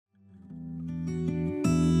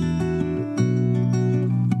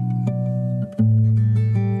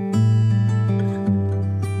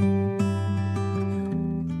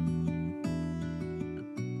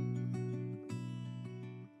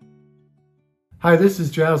Hi, this is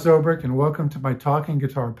Jazz Obrick, and welcome to my Talking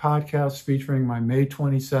Guitar podcast featuring my May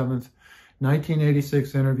 27th,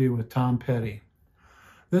 1986 interview with Tom Petty.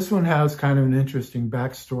 This one has kind of an interesting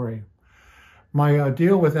backstory. My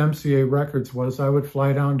deal with MCA Records was I would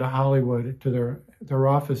fly down to Hollywood to their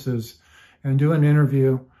offices and do an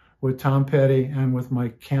interview with Tom Petty and with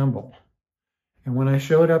Mike Campbell. And when I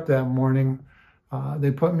showed up that morning, they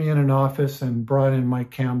put me in an office and brought in Mike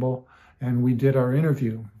Campbell, and we did our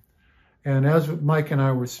interview. And as Mike and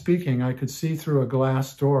I were speaking, I could see through a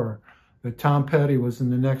glass door that Tom Petty was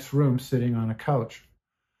in the next room sitting on a couch.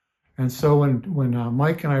 And so when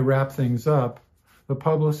Mike and I wrapped things up, the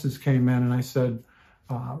publicist came in and I said,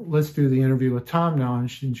 let's do the interview with Tom now.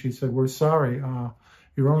 And she said, we're sorry,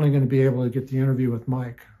 you're only going to be able to get the interview with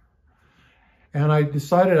Mike. And I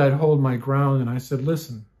decided I'd hold my ground, and I said,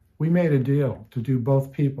 listen, we made a deal to do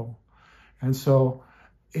both people. And so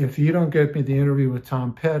if you don't get me the interview with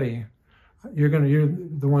Tom Petty, you're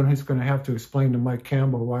the one who's going to have to explain to Mike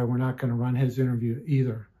Campbell why we're not going to run his interview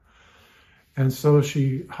either. And so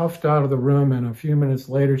she huffed out of the room, and a few minutes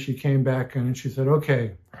later she came back in and she said,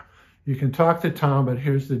 okay, you can talk to Tom, but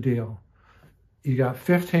here's the deal. You got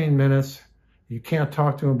 15 minutes. You can't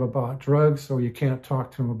talk to him about drugs, or you can't talk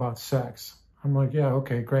to him about sex. I'm like, yeah,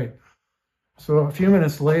 okay, great. So a few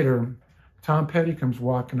minutes later, Tom Petty comes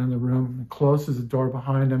walking in the room and closes the door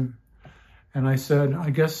behind him. And I said, I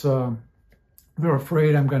guess they're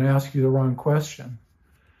afraid I'm going to ask you the wrong question.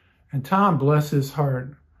 And Tom, bless his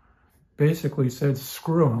heart, basically said,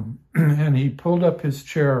 screw him. And he pulled up his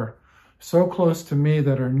chair so close to me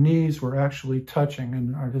that our knees were actually touching,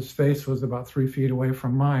 and his face was about 3 feet away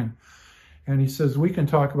from mine. And he says, we can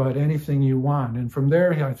talk about anything you want. And from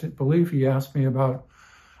there, I believe he asked me about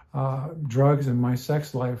drugs and my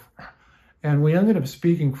sex life. And we ended up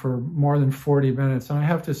speaking for more than 40 minutes. And I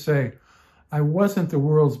have to say, I wasn't the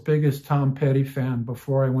world's biggest Tom Petty fan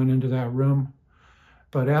before I went into that room.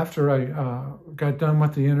 But after I got done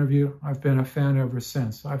with the interview, I've been a fan ever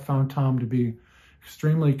since. I found Tom to be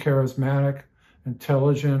extremely charismatic,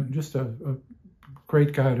 intelligent, just a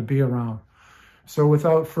great guy to be around. So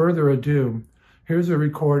without further ado, here's a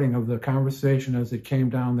recording of the conversation as it came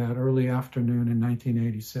down that early afternoon in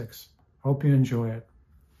 1986. Hope you enjoy it.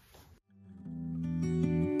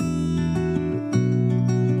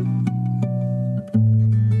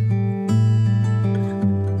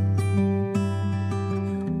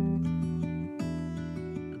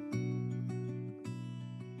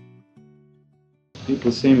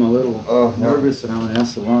 People seem a little nervous, and I'm going to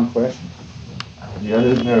ask the wrong question. Yeah, it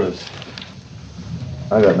is nervous.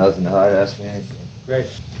 I got nothing to hide. Ask me anything.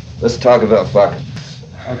 Great. Let's talk about fucking.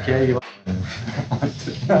 Okay.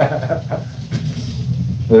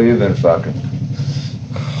 Who you been fucking?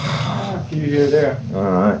 A few here, there. All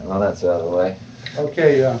right. Well, that's out of the way.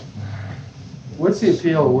 Okay. What's the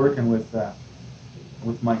appeal of working with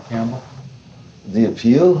Mike Campbell? The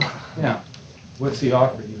appeal? Yeah. What's he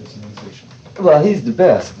offered you as a musician? Well, he's the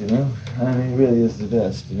best, you know. I mean, he really is the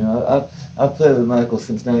best, you know. I've played with Michael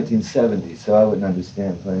since 1970, so I wouldn't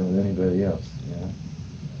understand playing with anybody else, you know.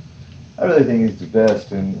 I really think he's the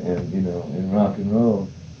best in rock and roll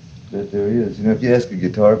that there is. You know, if you ask a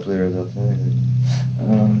guitar player, they'll tell you.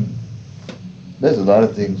 There's a lot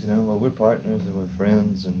of things, you know. Well, we're partners and we're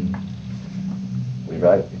friends, and we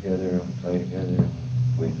write together and we play together.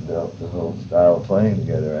 We developed the whole style of playing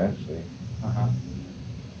together, actually. Uh-huh.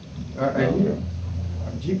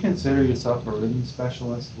 Do you consider yourself a rhythm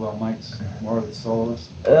specialist while Mike's more of the soloist?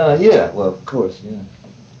 Yeah, well, of course, yeah.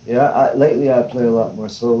 Yeah, lately I play a lot more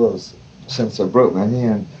solos since I broke my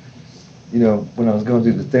hand. You know, when I was going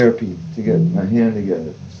through the therapy to get my hand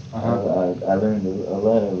together, I learned a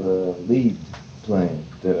lot of lead playing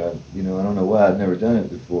that I don't know why I'd never done it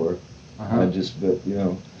before. But you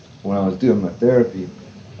know, when I was doing my therapy,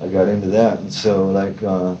 I got into that, and so like,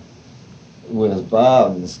 with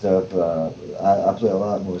Bob and stuff, I play a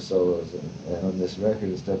lot more solos and on this record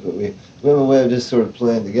and stuff, but we have a way of just sort of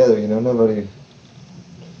playing together, you know. Nobody,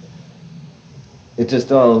 it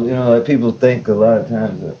just all, you know, like people think a lot of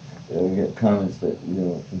times that we get comments that, you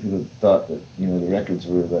know, people thought that, you know, the records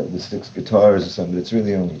were like the 6 guitars or something, but it's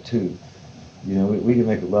really only 2. You know, we can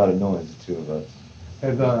make a lot of noise, the 2 of us.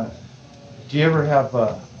 Do you ever have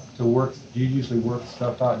to work, do you usually work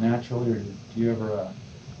stuff out naturally, or do you ever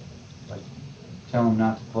tell him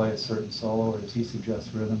not to play a certain solo, or does he suggest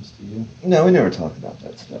rhythms to you? No, we never talk about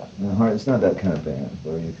that stuff. No, it's not that kind of band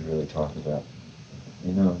where you could really talk about,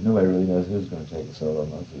 you know, nobody really knows who's going to take a solo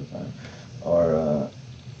most of the time. Or,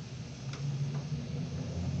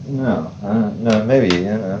 no, maybe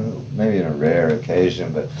in a rare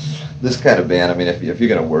occasion, but this kind of band, I mean, if you're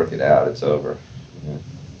going to work it out, it's over. You know?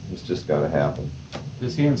 It's just got to happen.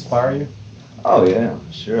 Does he inspire you? Oh yeah,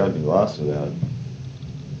 sure. I'd be lost without him.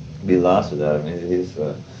 Be lost without him. He's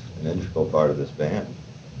an integral part of this band.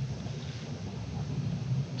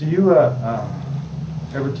 Do you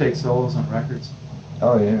ever take solos on records?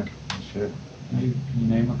 Oh yeah, sure. Can you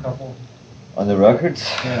name a couple? On the records?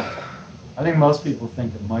 Yeah. I think most people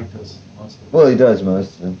think that Mike does most of them. Well, he does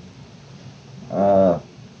most of them.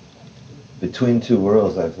 Between Two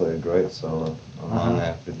Worlds, I played a great solo on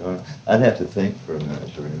After Dark. I'd have to think for a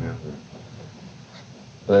minute to remember.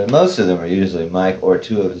 But most of them are usually Mike or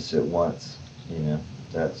two of us at once, you know,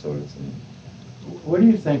 that sort of thing. What do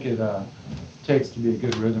you think it takes to be a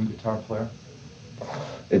good rhythm guitar player?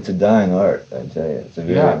 It's a dying art, I tell you. It's a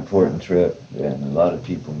very important trip, and a lot of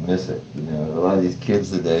people miss it. You know, a lot of these kids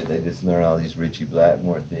today, they just learn all these Richie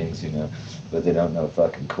Blackmore things, you know, but they don't know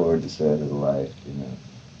fucking chord to set of life, you know.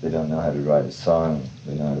 They don't know how to write a song.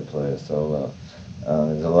 They know how to play a solo.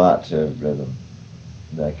 There's a lot to rhythm.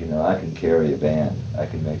 Like, you know, I can carry a band. I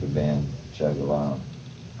can make a band chug along.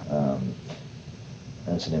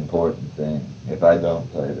 That's an important thing. If I don't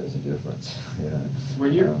play, there's a difference. You know?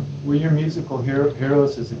 Were your musical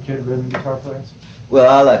heroes as a kid rhythm guitar players? Well,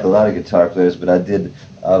 I like a lot of guitar players, but I've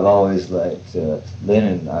always liked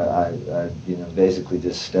Lennon. I you know, basically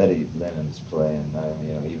just studied Lennon's playing.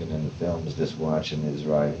 You know, even in the films, just watching his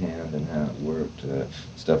right hand and how it worked.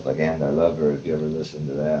 Stuff like "And I Love Her," if you ever listened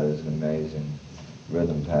to that, is an amazing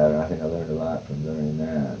rhythm pattern. I think I learned a lot from learning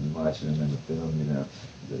that and watching him in the film. You know,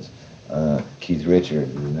 Keith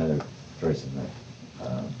Richards is another person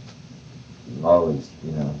that always,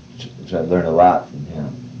 you know, try to learn a lot from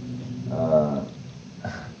him.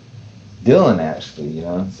 Dylan, actually, you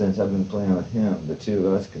know, since I've been playing with him, the two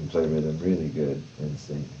of us can play rhythm really good in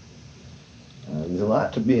sync. There's a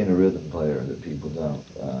lot to being a rhythm player that people don't.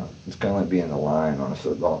 It's kind of like being a line on a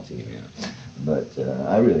football team, you know. But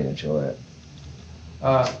I really enjoy it.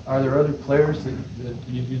 Are there other players that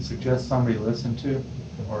you'd suggest somebody listen to?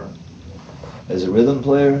 Or as a rhythm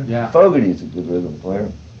player? Yeah. Fogerty's a good rhythm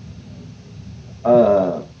player.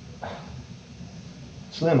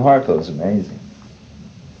 Slim Harpo's amazing.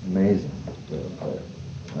 Amazing rhythm player.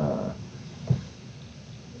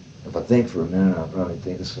 If I think for a minute, I'll probably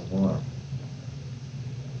think of some more.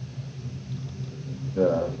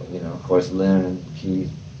 You know, of course, Lennon,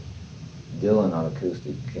 Keith, Dylan on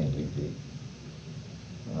acoustic can't be beat.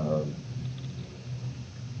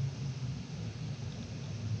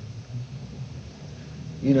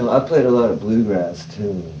 You know, I played a lot of bluegrass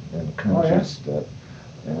too and country stuff.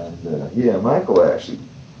 And yeah, Michael actually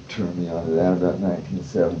turned me on to that about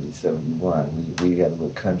 1970, 71. We had a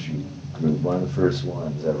little country group, one of the first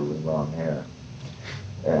ones ever with long hair.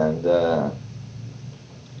 And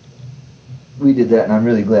we did that, and I'm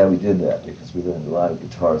really glad we did that because we learned a lot of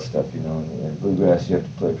guitar stuff, you know. And bluegrass, you have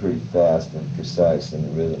to play pretty fast and precise in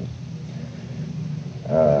the rhythm.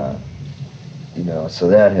 You know, so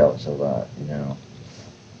that helps a lot, you know.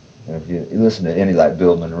 And if you listen to any like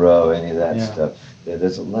Bill Monroe, any of that stuff,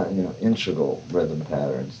 there's a lot, you know, integral rhythm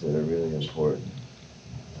patterns that are really important.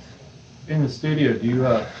 In the studio, do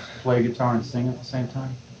you play guitar and sing at the same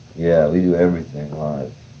time? Yeah, we do everything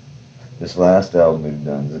live. This last album we've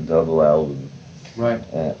done is a double album. Right.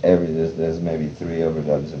 There's maybe 3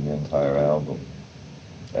 overdubs in the entire album.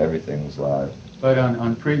 Everything's live. But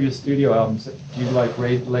on previous studio albums, do you like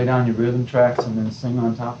lay down your rhythm tracks and then sing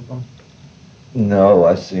on top of them? No,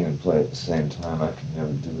 I sing and play at the same time. I can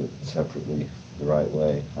never do it separately the right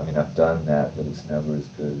way. I mean, I've done that, but it's never as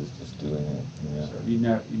good as just doing it. You know? So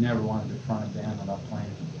you never wanted to front a band without playing?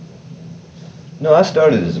 No, I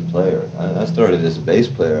started as a player. I started as a bass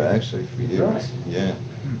player, actually, for years. Right. Yeah.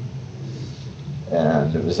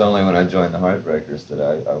 And it was only when I joined the Heartbreakers that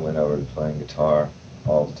I went over to playing guitar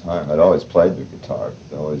all the time. I'd always played the guitar,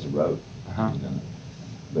 because I always wrote, you know.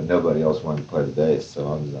 But nobody else wanted to play the bass, so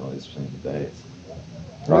I was always playing the bass.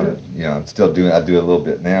 You know, I'm still doing. I do a little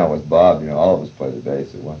bit now with Bob. You know, all of us play the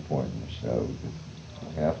bass at one point in the show.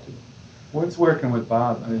 We have to. What's working with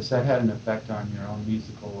Bob? I mean, has that had an effect on your own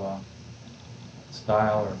musical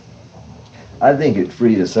style? Or? I think it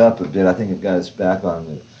freed us up a bit. I think it got us back on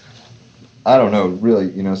the. I don't know, really.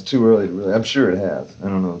 You know, it's too early to really. I'm sure it has. I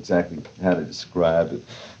don't know exactly how to describe it,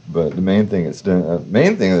 but the main thing it's done.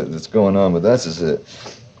 Main thing that's going on with us is that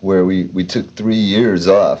where we took 3 years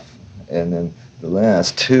off, and then the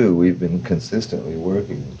last 2 we've been consistently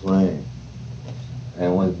working and playing.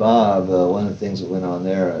 And with Bob, one of the things that went on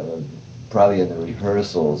there, probably in the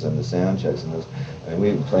rehearsals and the sound checks and those, I mean,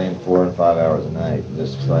 we've been playing 4 and 5 hours a night,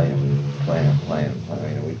 just playing. I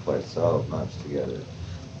mean, we played so much together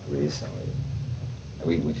recently.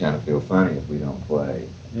 We kind of feel funny if we don't play.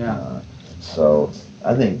 Yeah. So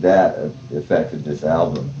I think that affected this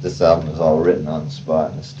album. This album is all written on the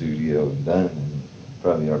spot in the studio and done, and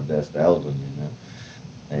probably our best album, you know.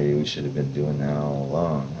 Maybe we should have been doing that all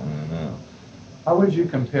along. I don't know. How would you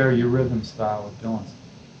compare your rhythm style with Dylan's?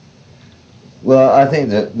 Well, I think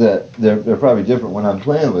that they're probably different. When I'm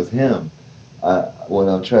playing with him, what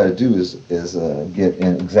I'll try to do is get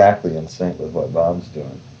exactly in sync with what Bob's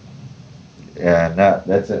doing, and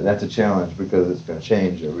that's a challenge because it's going to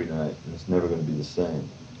change every night. It's never going to be the same.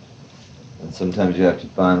 And sometimes you have to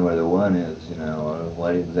find where the one is, you know, or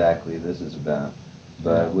what exactly this is about.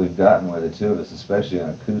 But we've gotten where the two of us, especially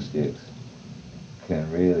on acoustics,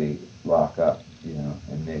 can really lock up, you know,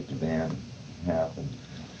 and make the band happen.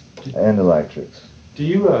 And electrics. Do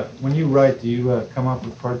you, when you write, do you come up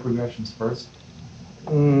with chord progressions first?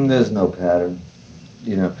 There's no pattern.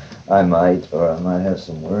 You know, I might, or I might have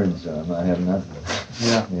some words, or I might have nothing.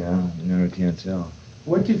 Yeah. Yeah, you never can tell.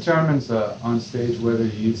 What determines on stage whether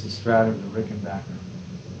you use the Strat or the Rickenbacker?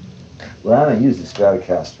 Well, I haven't used the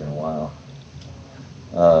Stratocaster in a while.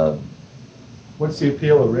 What's the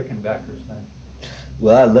appeal of Rickenbackers then?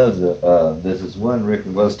 Well, I love there's this one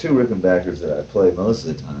there's two Rickenbackers that I play most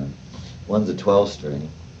of the time. One's a 12-string,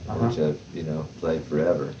 which I've, you know, played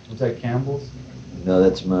forever. Was that Campbell's? No,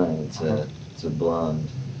 that's mine. It's a blonde,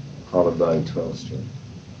 hollow body 12-string.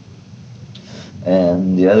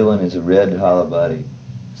 And the other one is a red hollow body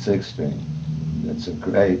 6-string. It's a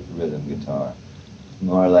great rhythm guitar,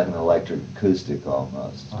 more like an electric acoustic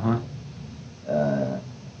almost.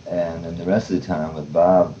 And then the rest of the time with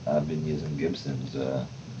Bob, I've been using Gibson's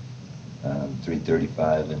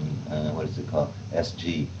 335 and what is it called?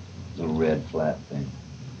 SG, little red flat thing.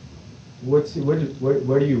 Where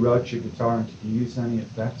do you route your guitar into? Do you use any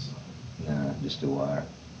effects? Nah, just a wire.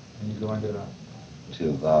 And you go into the... To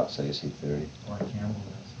a Vox AC30. Or a Campbell?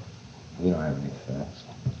 We don't have any effects.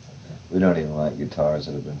 We don't even like guitars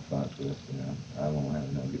that have been fucked with, you know. I won't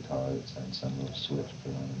have no guitar that's had some little switch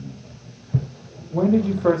put on it. When did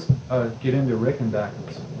you first get into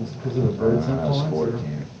Rickenbackers? Was it because of the Birds I influence? was 14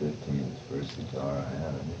 or 15, the first guitar I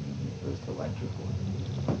had, I think, the first electric one.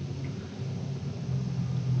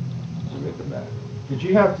 It was a Rickenbacker. Did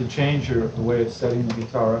you have to change the way of setting the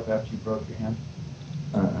guitar up after you broke your hand?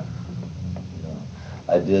 No.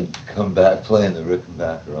 I did come back playing the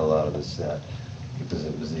Rickenbacker a lot of the set because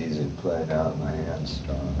it was easy to play it out in my hands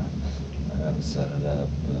stronger. I haven't set it up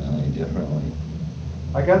any differently.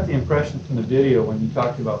 I got the impression from the video when you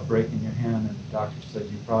talked about breaking your hand and the doctor said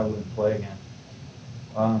you probably wouldn't play again.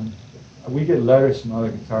 We get letters from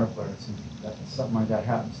other guitar players and something like that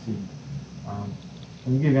happens to you.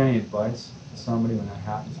 Can you give any advice to somebody when that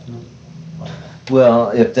happens to them? Well,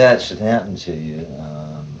 if that should happen to you,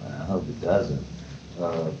 I hope it doesn't.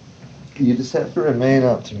 You just have to remain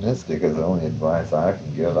optimistic is the only advice I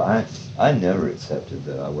can give. I never accepted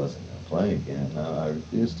that I wasn't going to play again. I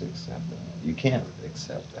refused to accept that. You can't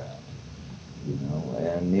accept that, you know,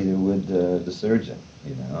 and neither would the surgeon,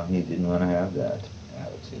 you know. He didn't want to have that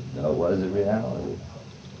attitude. No, it was a reality.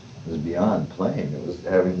 It was beyond playing. It was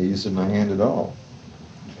having the use of my hand at all.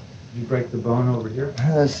 Did you break the bone over here?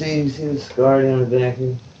 See the scar down the back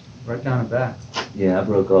here? Right down the back? Yeah, I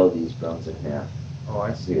broke all these bones in half. Oh,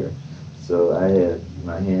 I see. Here. So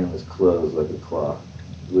my hand was closed like a claw.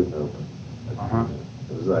 It wouldn't open.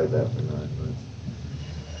 It was like that for 9 months.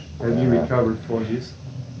 Have you recovered full use?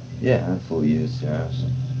 Yeah, full use, yeah.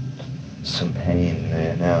 Some pain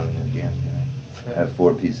now and again. I have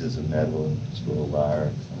 4 pieces of metal and this little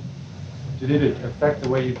wire. So. Did it affect the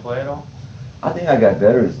way you play at all? I think I got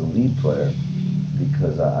better as the lead player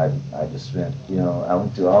because I just spent, you know, I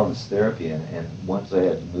went through all this therapy and once I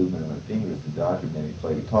had the movement of my fingers, the doctor made me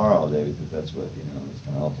play guitar all day because that's what, you know, it's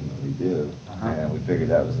going to ultimately do. And we figured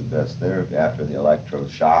that was the best therapy after the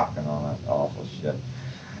electroshock and all that awful shit.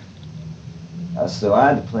 So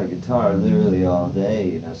I had to play guitar literally all day,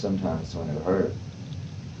 you know, sometimes when it hurt.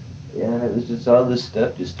 And it was just all this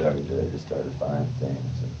stuff just started to find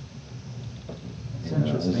things. And,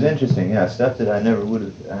 it was interesting, yeah, stuff that I never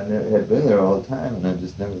had been there all the time and I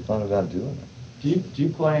just never thought about doing it. Do you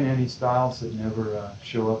play in any styles that never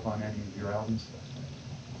show up on any of your albums?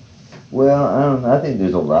 Well, I think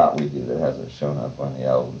there's a lot we do that hasn't shown up on the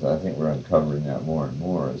albums. I think we're uncovering that more and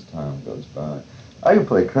more as time goes by. I can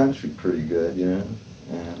play country pretty good, you know,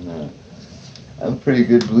 and I'm a pretty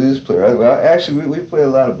good blues player. Well, actually, we play a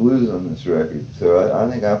lot of blues on this record, so I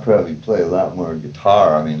think I probably play a lot more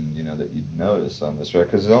guitar, I mean, you know, that you'd notice on this record,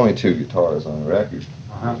 because there's only 2 guitars on the record.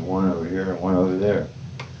 There's one over here and one over there.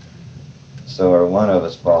 So or one of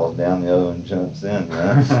us falls down, the other one jumps in.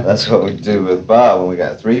 Right? That's what we do with Bob when we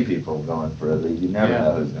got three people going for a lead. You never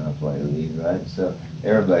know who's going to play the lead, right? So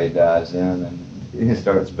everybody dives in, and he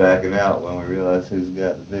starts backing out when we realize who's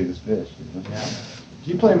got the biggest fish. You know? Yeah.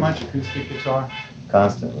 Do you play much acoustic guitar?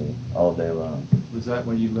 Constantly, all day long. Was that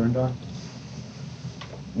what you learned on?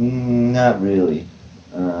 Not really.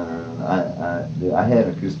 I had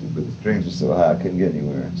acoustic, but the strings were so high I couldn't get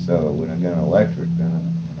anywhere. So when I got an electric, then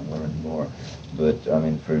I learned more. But I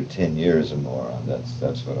mean, for 10 years or more,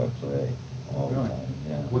 that's what I play all the time.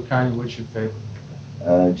 Yeah. What's your favorite?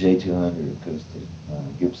 J200 acoustic,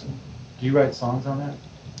 Gibson. Do you write songs on that?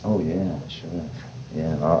 Oh yeah, sure.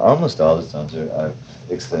 Yeah, almost all the songs are,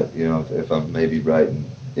 except if I'm maybe writing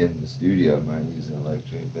in the studio, I might use an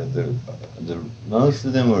electric. But the most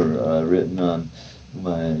of them were written on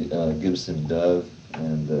my Gibson Dove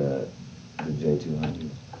and the J200.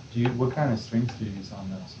 What kind of strings do you use on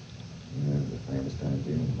those? The famous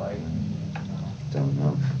idea. Light, Don't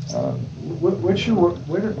know. What's your work?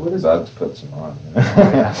 What is? About to put some on.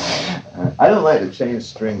 I don't like to change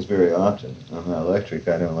strings very often. On the electric,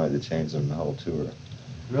 I don't like to change them the whole tour.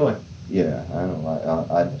 Really? Yeah, I don't like.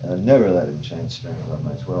 I never let them change strings on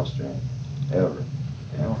my 12-string, ever.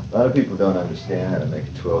 You know, a lot of people don't understand how to make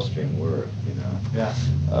a 12-string work. You know. Yeah.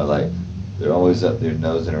 Like they're always up there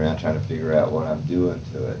nosing around trying to figure out what I'm doing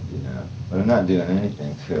to it. You know, but I'm not doing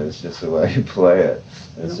anything to it. It's just the way you play it.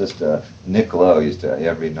 It's just Nick Lowe used to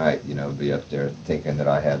every night, be up there thinking that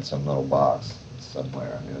I had some little box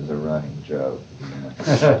somewhere. I mean, it was a running joke.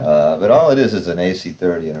 But all it is an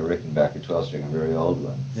AC-30 and a Rickenbacker 12-string, a very old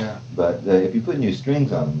one. Yeah. But if you put new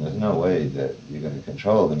strings on them, there's no way that you're going to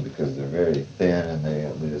control them because they're very thin and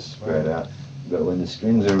they just spread out. But when the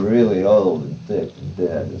strings are really old and thick and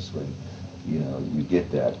dead, is when you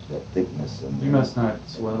get that thickness. And you must not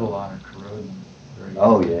sweat a lot or corrode them.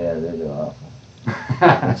 Oh yeah, they're awful.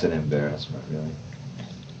 It's an embarrassment, really.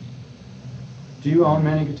 Do you own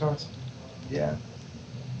many guitars? Yeah.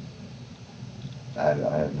 I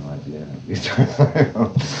have no idea how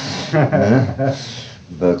guitars.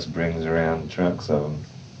 Bugs brings around trunks of them.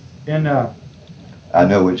 And I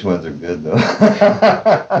know which ones are good though.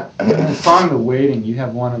 in the song "The Waiting," you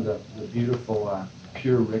have one of the beautiful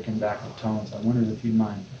pure Rickenbacker tones. I wondered if you'd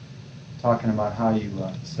mind talking about how you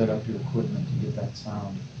set up your equipment to get that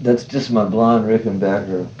sound. That's just my blonde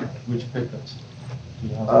Rickenbacker. Which pickups do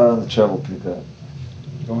you have? The treble pickup.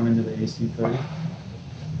 Going into the AC-30?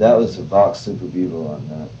 That was a Vox Super Beetle on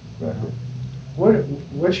that record.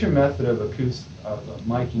 What's your method of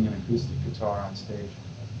miking an acoustic guitar on stage?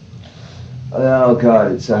 Oh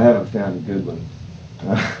God, I haven't found a good one.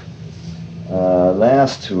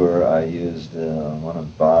 Last tour I used one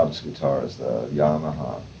of Bob's guitars, the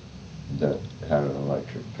Yamaha, that had an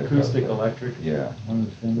electric pickup. Acoustic electric? Yeah. One of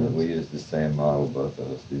the fingers? We used the same model, both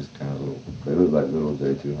of us. These kind of they look like little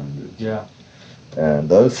J200s. Yeah. And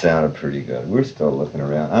those sounded pretty good. We're still looking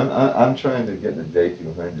around. I'm trying to get the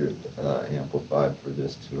J200 amplified for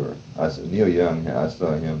this tour. Neil Young, I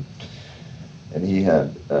saw him, and he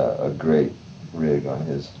had a great rig on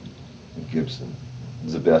his Gibson. It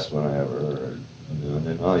was the best one I ever heard. And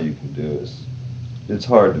then all you can do is, it's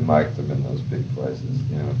hard to mic them in those big places.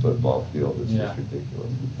 A football field is just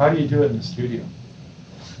ridiculous. How do you do it in the studio?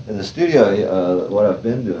 In the studio, what I've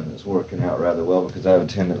been doing is working out rather well because I have a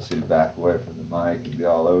tendency to back away from the mic and be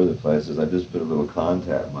all over the places. I just put a little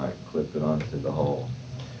contact mic, clip it onto the hole,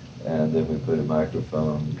 and then we put a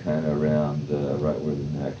microphone kind of around right where the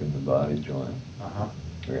neck and the body join.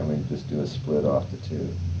 And we just do a split off the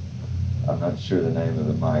two. I'm not sure the name of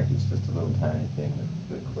the mic. It's just a little tiny thing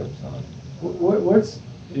that clips on. What's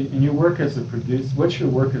in your work as a producer? What's your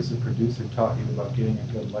work as a producer taught you about getting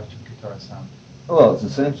a good electric guitar sound? Well, it's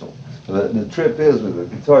essential. The trip is with the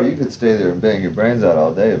guitar, you could stay there and bang your brains out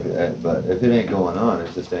all day, but if it ain't going on,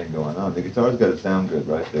 it just ain't going on. The guitar's got to sound good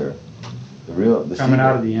right there. The coming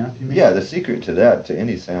out of the amp, you mean? Yeah, the secret to that, to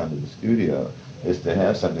any sound in the studio, is to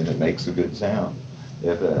have something that makes a good sound.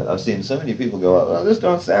 I've seen so many people go, "Oh, this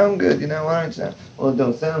don't sound good, why don't it sound?" Well, it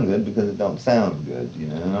don't sound good because it don't sound good,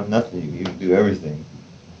 Nothing, you can do everything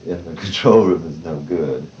in the control room is no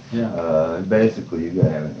good. Yeah. Basically, you got to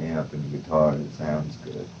have an amp and a guitar that sounds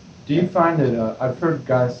good. Do you find that, I've heard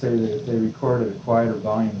guys say that if they record at a quieter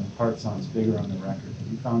volume, the part sounds bigger on the record. Have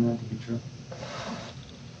you found that to be true?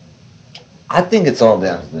 I think it's all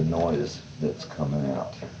down to the noise that's coming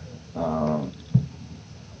out.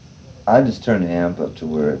 I just turn the amp up to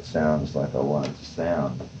where it sounds like I want it to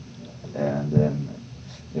sound. And then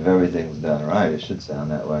if everything's done right, it should sound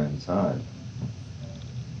that way inside.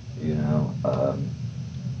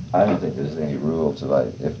 I don't think there's any rule to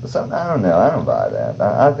like if something. I don't know. I don't buy that.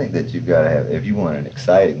 I think that you gotta have if you want an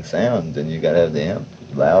exciting sound, then you gotta have the amp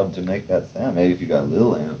loud to make that sound. Maybe if you got a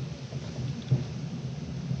little amp.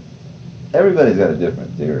 Everybody's got a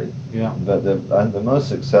different theory. Yeah. But the most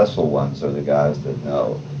successful ones are the guys that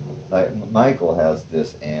know. Like Michael has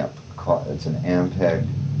this amp. It's an Ampeg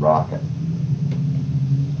Rocket,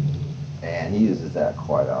 and he uses that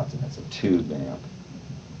quite often. It's a tube amp.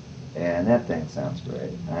 And that thing sounds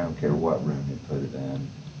great. I don't care what room you put it in.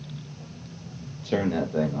 Turn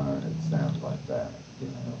that thing on and it sounds like that, you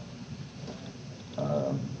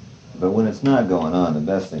know. But when it's not going on, the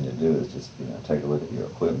best thing to do is just, you know, take a look at your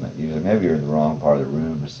equipment. Maybe you're in the wrong part of the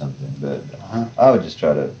room or something, but I would just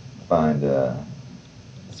try to find,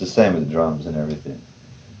 it's the same with the drums and everything.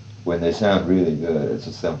 When they sound really good, it's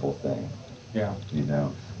a simple thing. Yeah. You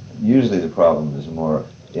know, usually the problem is more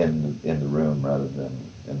in the room rather than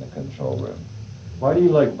in the control room. Why do you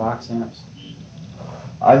like box amps?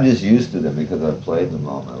 I'm just used to them because I've played them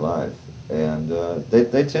all my life, and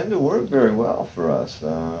they tend to work very well for us.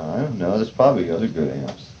 I don't know. There's probably other good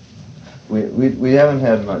amps. We haven't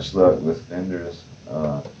had much luck with Fenders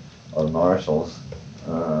or Marshalls.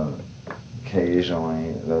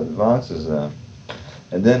 Occasionally, the Voxes.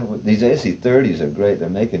 And then these AC30s are great. They're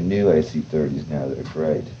making new AC30s now that are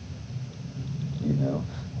great. You know.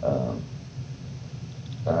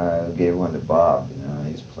 I gave one to Bob, you know,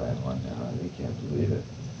 he's playing one now, and he can't believe it.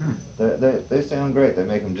 They sound great. They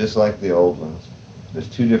make them just like the old ones. There's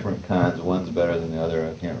two different kinds. One's better than the other.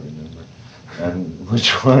 I can't remember and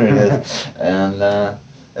which one it is. And they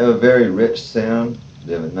have a very rich sound.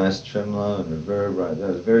 They have a nice tremolo and reverb right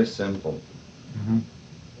there. It's very simple.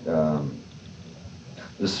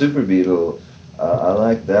 The Super Beetle, I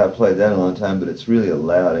like that. I played that a long time, but it's really a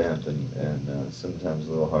loud amp and sometimes a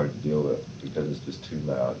little hard to deal with because it's just too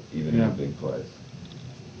loud, even in a big place.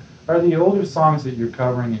 Are the older songs that you're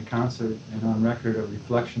covering in concert and on record a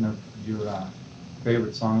reflection of your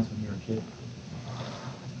favorite songs when you were a kid?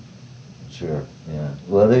 Sure, yeah.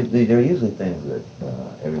 Well, they're usually things that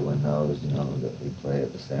everyone knows, you know, that we play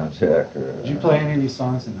at the sound check. Or, Did you play any of these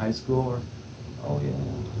songs in high school? Or? Oh, yeah.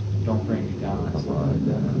 Don't Bring Me Down. Come on,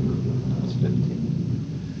 I was 15.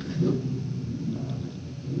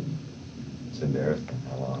 It's embarrassing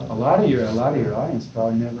how long. A lot of your audience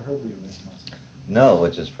probably never heard the originals. No,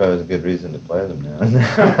 which is probably a good reason to play them now.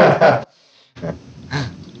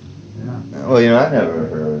 Yeah. Well, you know, I never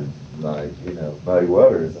heard, like, you know, Muddy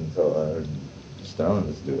Waters until I heard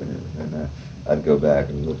Stones doing it, and I'd go back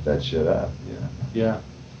and look that shit up, you know. Yeah.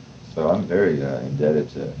 So I'm very indebted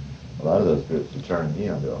to a lot of those groups for turning me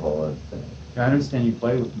onto a whole other thing. I understand you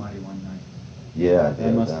played with Muddy one night. Yeah, I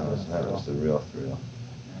did. That was the real thrill.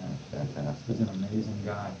 Yeah. Fantastic. He's an amazing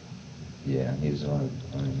guy. Yeah, he was one of,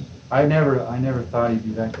 I mean, I never thought he'd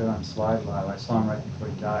be that good on slide live. I saw him right before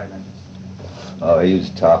he died. oh, he was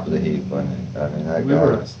top of the heap, wasn't he? I mean, We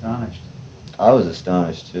were astonished. I was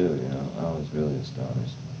astonished too, you know. I was really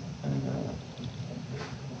astonished. And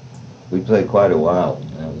we played quite a while.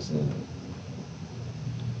 And it was a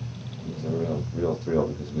real thrill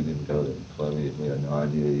because we didn't go to play. We had no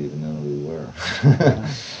idea even know who we were.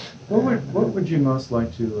 What would you most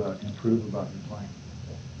like to improve about your playing?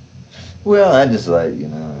 Well, I just like, you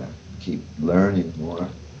know, keep learning more.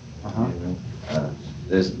 Uh-huh. You know?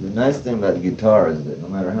 The nice thing about the guitar is that no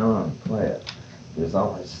matter how long you play it, there's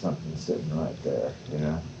always something sitting right there, you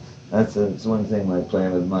know. That's one thing like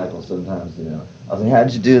playing with Michael sometimes, you know. I'll say,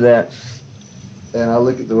 how'd you do that? And I'll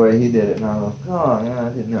look at the way he did it and I'll go, oh, yeah,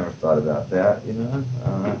 I never thought about that, you know.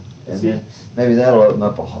 And then maybe that'll open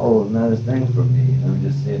up a whole another thing for me, you know,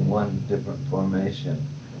 just seeing one different formation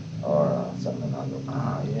or something and I'll go,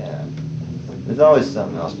 oh, yeah. There's always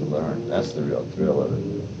something else to learn. That's the real thrill of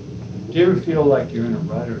it. Do you ever feel like you're in a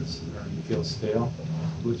rut or you feel stale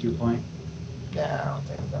with your playing? Nah, I don't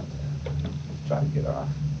think about that. Trying to get off.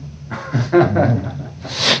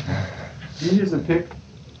 Do you use a pick?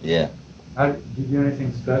 Yeah. Do you do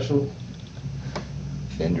anything special?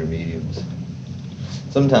 Fender mediums.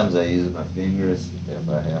 Sometimes I use my fingers if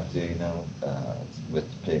I have to, you know, with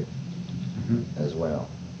the pick as well.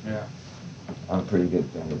 Yeah. I'm a pretty good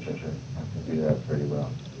finger picker. I can do that pretty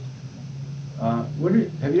well.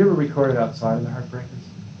 Have you ever recorded outside of the Heartbreakers?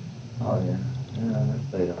 Oh, yeah. Yeah, I've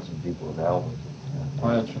played on some people's albums. Yeah. Oh,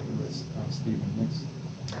 that's right. With Stevie Nicks.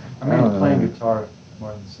 I mean, playing guitar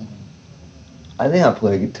more than singing. I think I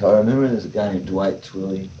play guitar. I remember there's a guy named Dwight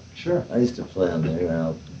Twilley. Sure. I used to play on their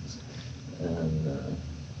albums. And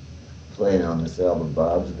playing on this album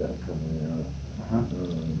Bob's got coming out.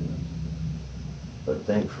 But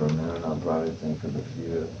think for a minute, I'll probably think of a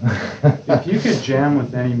few. If you could jam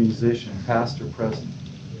with any musician, past or present,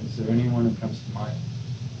 Is there anyone who comes to mind?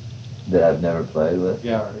 That I've never played with?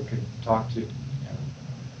 Yeah, or could talk to? Yeah.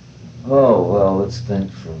 Oh, well, let's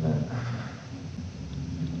think for a minute.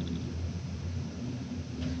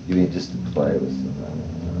 You mean just to play with somebody?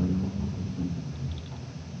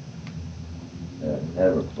 I've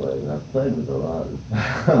never played. I've played with a lot of.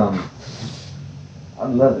 I'd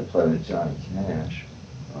love to play with Johnny Cash,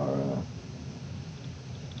 or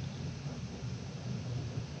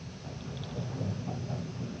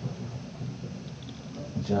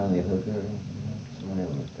Johnny Hooker,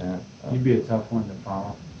 something like that. He'd be a tough one to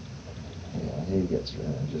follow. Yeah, he gets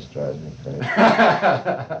just drives me crazy.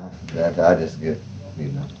 That I just get,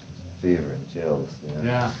 fever and chills.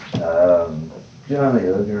 Yeah. Johnny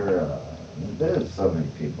Hooker. There's so many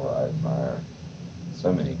people I admire.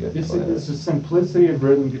 So many good players. Is the simplicity of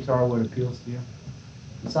rhythm guitar what appeals to you?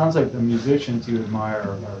 It sounds like the musicians you admire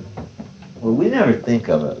are. Well, we never think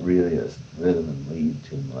of it really as rhythm and lead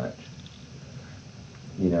too much.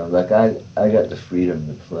 Like I got the freedom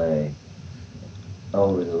to play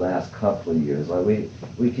over the last couple of years. Like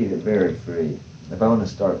we keep it very free. If I want to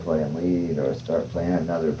start playing lead or start playing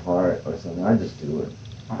another part or something, I just do it.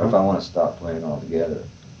 Or if I want to stop playing altogether,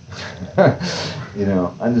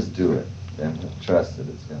 I just do it and trust that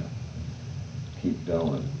it's going to keep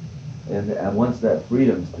going. And once that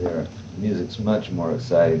freedom's there, music's much more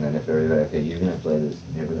exciting than if everybody, okay, you're going to play this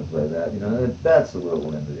and you're going to play that. That's a little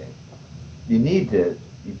limiting.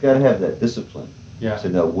 You've got to have that discipline to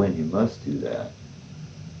know when you must do that.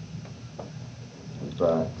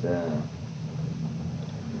 But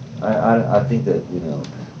I think that,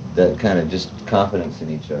 that kind of just confidence in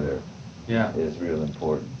each other is real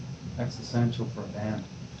important. That's essential for a band.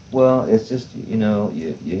 Well, it's just, you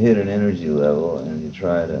hit an energy level and you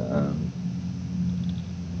try to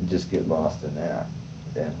just get lost in that.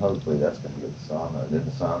 And hopefully that's going to get the song out. Then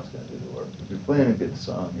the song's going to do the work. If you're playing a good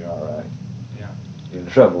song, you're all right. Yeah. You're in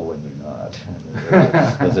trouble when you're not.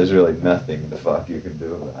 Because there's really nothing the fuck you can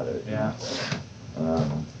do about it. Yeah.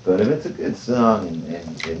 But if it's a good song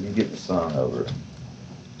and you get the song over,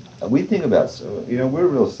 we think about, we're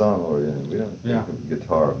real song oriented. We don't think of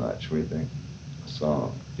guitar much. We think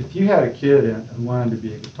song. If you had a kid who wanted to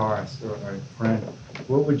be a guitarist or a friend,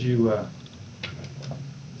 what would you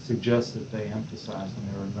suggest that they emphasize when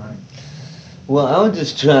they were learning? Well, I would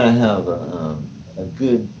just try to have a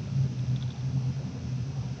good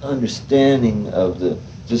understanding of the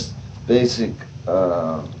just basic,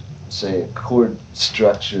 say, chord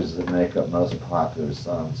structures that make up most popular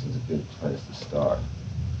songs is a good place to start.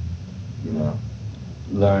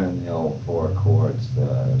 Learning the old four chords,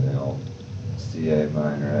 the old C, A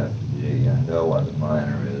minor, F, G. Know what the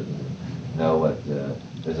minor is. Know what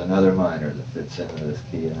there's another minor that fits into this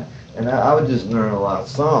key, and I would just learn a lot of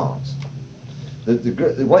songs.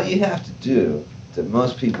 What you have to do that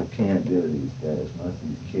most people can't do these days, most of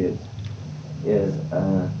these kids, is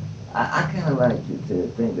I kind of like to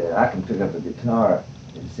think that I can pick up a guitar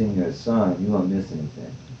and sing you a song, and you won't miss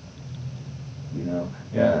anything.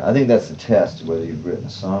 I think that's the test of whether you've written a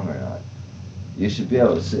song or not. You should be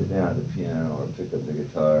able to sit down at the piano or pick up the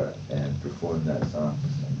guitar and perform that song for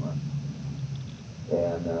someone.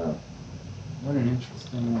 And what an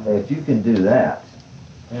interesting. If you can do that,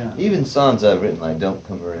 yeah. Even songs I've written like "Don't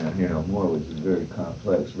Come Around Here No More," which is a very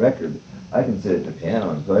complex record, I can sit at the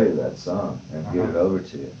piano and play you that song and get it over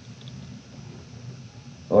to you,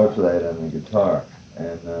 or play it on the guitar.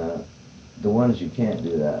 And the ones you can't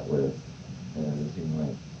do that with, you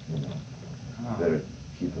might, better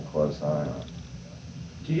keep a close eye on.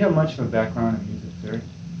 Do you have much of a background in music theory?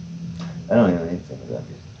 I don't know anything about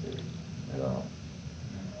music theory at all.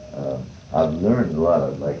 I've learned a lot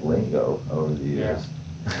of lingo over the years. Yeah.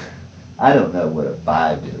 I don't know what a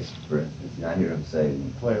 5 is, for instance. I hear them say.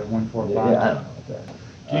 You play a 1, 4, 5. Yeah, I don't know what that is.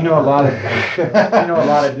 Do you know a lot of? Do you know a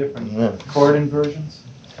lot of different chord inversions?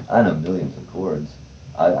 I know millions of chords.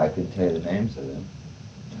 I couldn't tell you the names of them,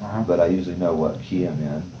 but I usually know what key I'm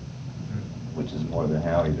in, which is more than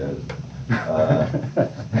Howie does.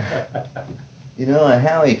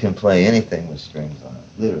 Howie can play anything with strings on it,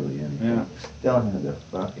 literally anything. Yeah. Don't have the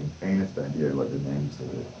fucking faintest idea what the names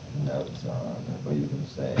of the notes are, or you can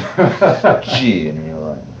say G, and you're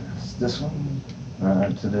like, it's this one,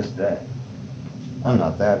 to this day. I'm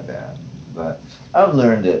not that bad, but I've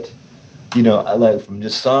learned it. I like from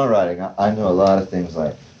just songwriting, I know a lot of things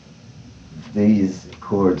like these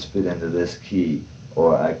chords fit into this key,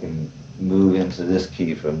 or I can move into this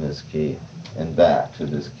key from this key and back to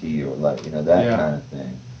this key, or that kind of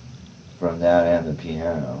thing. From that and the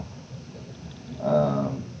piano.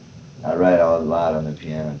 I write a lot on the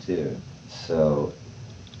piano too. So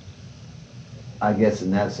I guess in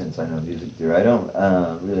that sense I know music theory. I don't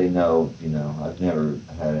really know, you know, I've never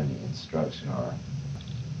had any instruction or...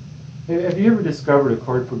 Have you ever discovered a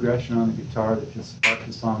chord progression on the guitar that just sparked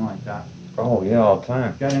a song like that? Oh, yeah, all the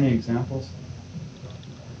time. Got any examples?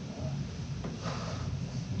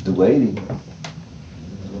 The Waiting,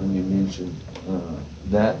 when you mentioned,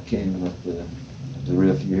 that came with the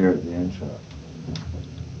riff you hear at the intro.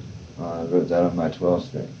 I wrote that on my 12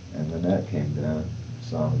 string, and then that came down, the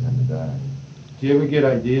song was in the dive. Do you ever get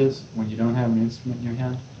ideas when you don't have an instrument in your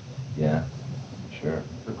hand? Yeah, sure.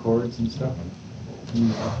 For chords and stuff?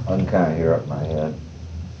 I can kind of hear up my head.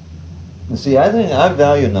 And see, I think I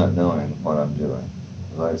value not knowing what I'm doing.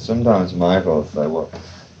 Like sometimes Michael will say, well,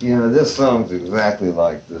 you know, this song's exactly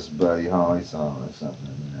like this Buddy Holly song or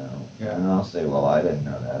something, you know. Yeah. And I'll say, well, I didn't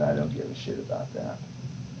know that. I don't give a shit about that.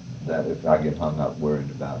 That if I get hung up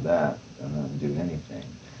worried about that, then I don't do anything.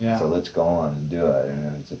 Yeah. So let's go on and do it. And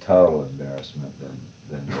if it's a total embarrassment,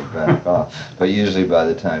 then you'll back off. But usually by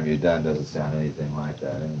the time you're done, it doesn't sound anything like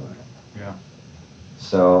that anyway. Yeah.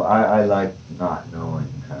 So I like not knowing,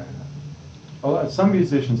 kind of. Well, some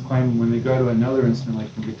musicians claim when they go to another instrument,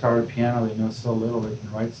 like from guitar or piano, they know so little they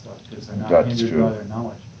can write stuff because they're not That's hindered true. by their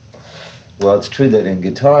knowledge. Well, it's true that in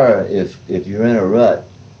guitar, if you're in a rut,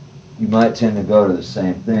 you might tend to go to the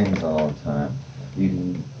same things all the time. You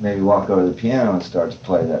can maybe walk over to the piano and start to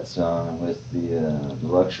play that song, and with the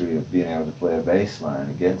luxury of being able to play a bass line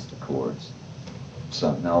against the chords,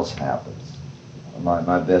 something else happens.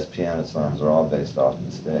 My best piano songs are all based off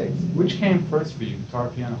mistakes. Which came first for you, guitar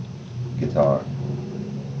or piano? Guitar.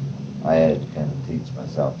 I had to kind of teach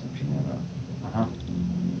myself the piano.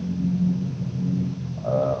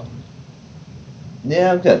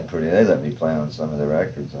 Yeah, I've gotten pretty. They let me play on some of the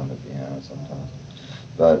records on the piano sometimes,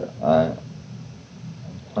 but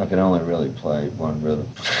I can only really play one rhythm.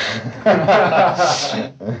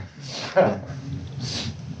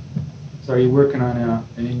 So are you working on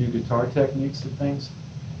any new guitar techniques or things?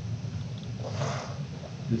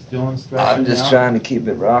 Is Dylan stretching I'm just out? trying to keep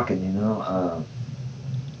it rocking, you know.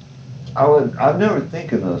 I've never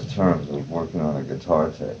think in those terms of working on a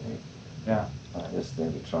guitar technique. Yeah. I just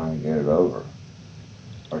think of trying to get it over,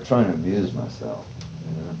 or trying to amuse myself,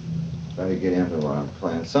 you know. Try to get into what I'm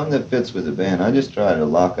playing. Something that fits with the band. I just try to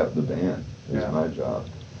lock up the band. It's my job.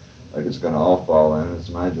 Like it's going to all fall in. It's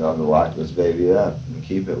my job to lock this baby up and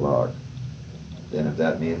keep it locked. Then if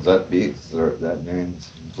that means upbeats, or if that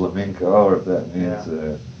means flamenco, or if that means,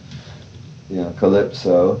 you know,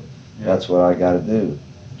 calypso, that's what I got to do.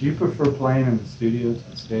 Do you prefer playing in the studio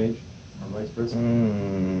to the stage, or vice versa?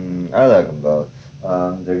 I like them both.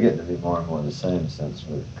 They're getting to be more and more the same since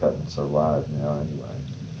we're cutting so live now anyway.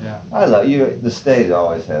 Yeah. I love you. The stage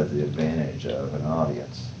always has the advantage of an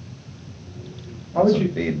audience. How would Some you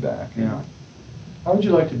feedback? Yeah. How would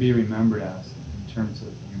you like to be remembered as in terms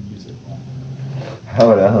of your music? How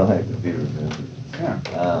would I like to be remembered?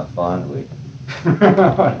 Yeah. Fondly.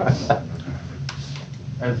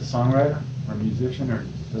 As a songwriter or musician, or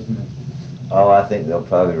doesn't it? Oh, I think they'll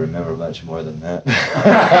probably remember much more than that.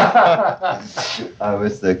 I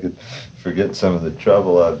wish they could forget some of the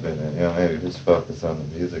trouble I've been in. You know, maybe just focus on the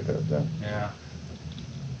music I've done. Yeah.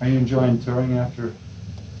 Are you enjoying touring after?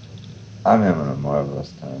 I'm having a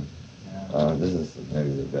marvelous time. Yeah. This is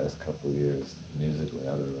maybe the best couple of years musically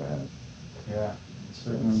I've ever had. Yeah.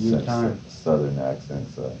 Certainly good time. Southern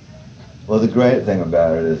accents. Well, the great thing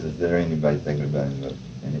about it is there anybody thinking about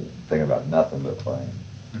anything about nothing but playing.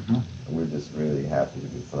 Mm-hmm. We're just really happy to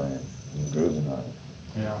be playing and grooving on it.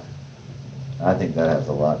 Yeah. I think that has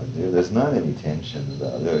a lot to do. There's not any tension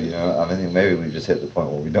about it, you know. I mean, maybe we just hit the point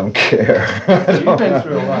where we don't care. You've been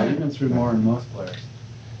through a lot. You've been through more than most players.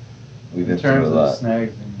 We've been through a lot. In terms of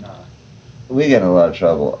snags and... We get in a lot of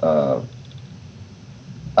trouble.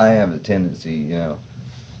 I have a tendency, you know,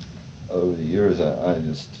 over the years, I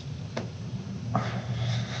just...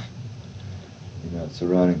 You know, it's a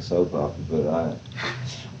running soap opera, but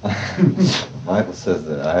Michael says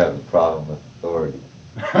that I have a problem with authority.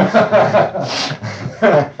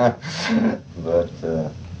 But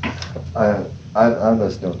I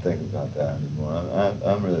just don't think about that anymore.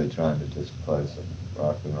 I'm really trying to just play some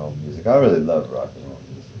rock and roll music. I really love rock and roll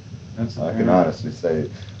music. I can honestly say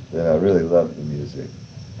that I really love the music,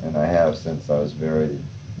 and I have since I was very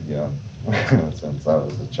young, since I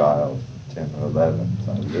was a child, 10 or 11,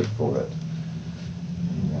 so I'm good for it.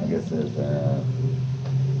 I guess there's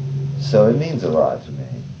so it means a lot to me.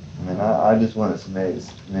 I mean, I just want to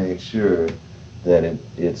make sure that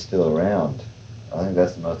it's still around. I think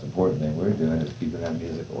that's the most important thing we're doing, is keeping that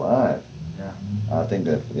music alive. Yeah. I think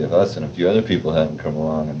that if us and a few other people hadn't come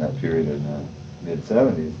along in that period in the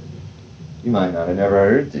mid-'70s, You might not have never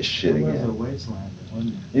heard this shit It was a again. wasteland,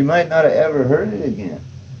 wasn't it? You might not have ever heard it again.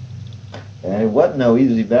 And it wasn't no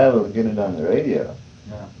easy battle to get it on the radio.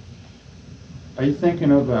 Yeah. Are you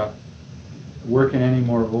thinking of working any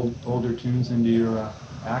more older tunes into your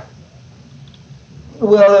act?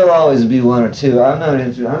 Well, there'll always be one or two. I'm not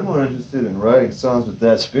interested. I'm more interested in writing songs with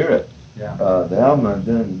that spirit. Yeah. The album I've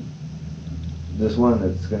done, this one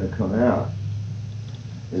that's going to come out,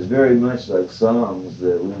 is very much like songs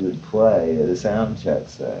that we would play at a sound check,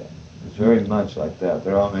 say. It's very much like that.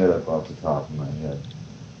 They're all made up off the top of my head.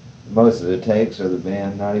 Most of the takes are the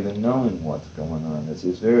band not even knowing what's going on. It's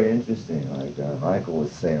very interesting. Like Michael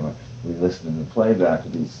was saying, when we listen to the playback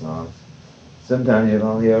of these songs, sometimes you've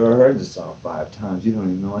only ever heard the song 5 times. You don't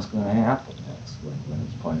even know what's going to happen next when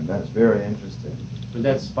it's playing back. It's very interesting. But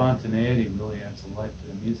that spontaneity really adds a life to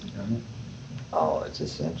the music, doesn't it? Oh, it's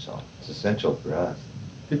essential. It's essential for us.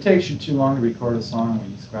 If it takes you too long to record a song, will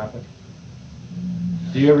you scrap it?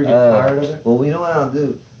 Do you ever get tired of it? Well, we know what I'll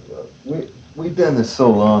do. We've done this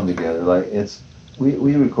so long together. Like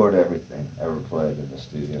we record everything ever played in the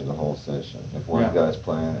studio, the whole session. If one guy's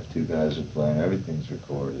playing, if 2 guys are playing, everything's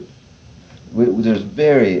recorded. It's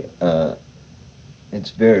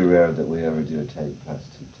very rare that we ever do a take past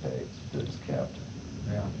 2 takes that's kept.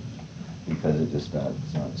 Yeah. Because it's not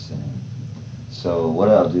the same. So what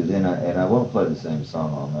I'll do then, I won't play the same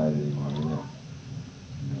song all night anymore.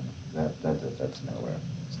 That's nowhere.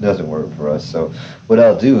 It doesn't work for us. So what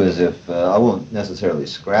I'll do is, if I won't necessarily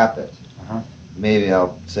scrap it, maybe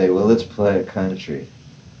I'll say, well, let's play it country.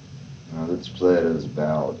 Let's play it as a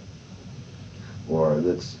ballad. Or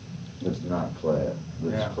let's not play it.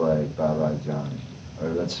 Let's play Bye Bye Johnny. Or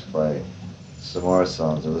let's play some more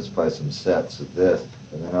songs. Or let's play some sets of this.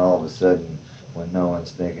 And then all of a sudden, when no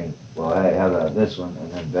one's thinking, well, hey, how about this one?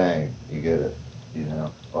 And then bang, you get it.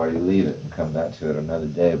 Or you leave it and come back to it another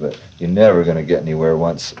day, but you're never going to get anywhere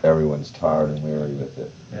once everyone's tired and weary with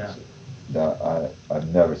it. Yeah.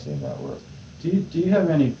 I've never seen that work. Do you have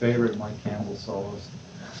any favorite Mike Campbell solos?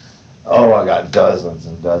 Oh, I got dozens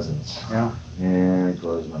and dozens. Yeah? Yeah, it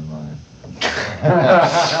blows my mind.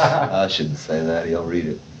 I shouldn't say that. He'll read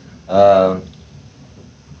it.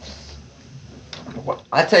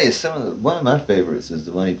 I tell you, one of my favorites is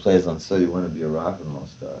the one he plays on So You Want to Be a Rock and Roll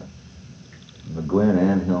Star. McGuinn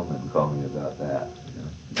and Hillman called me about that.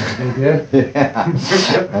 They did? Yeah.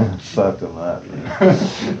 Fucked them up.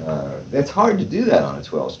 It's hard to do that on a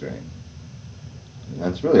 12-string.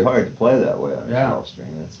 It's really hard to play that way on a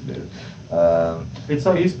 12-string. It's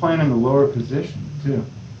like he's playing in the lower position, too.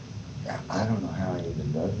 I don't know how he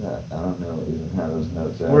even does that. I don't know even how those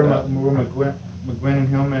notes are. Were McGuinn and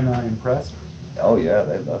Hillman impressed? Oh, yeah,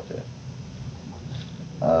 they loved it.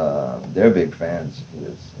 They're big fans of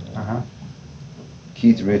his.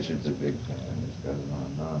 Keith Richards is a big fan. He's got it on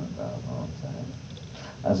about a long time.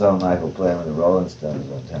 I saw Michael playing with the Rolling Stones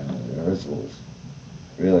one time in the rehearsal. It was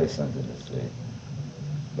really something to see.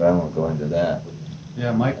 But I won't go into that.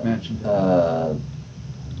 Yeah, Mike mentioned it.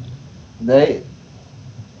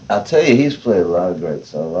 I'll tell you, he's played a lot of great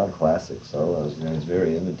solos, a lot of classic solos. He's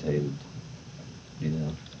very imitated.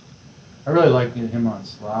 I really like him on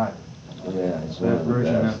Slide. Yeah, he's that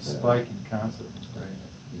version of Spike in concert was great.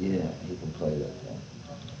 Yeah, he can play that thing.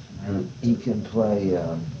 He can play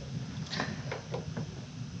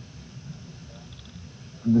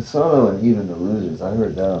the solo and Even the Losers. I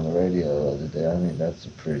heard that on the radio the other day. I think that's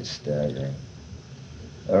pretty staggering.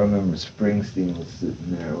 I remember Springsteen was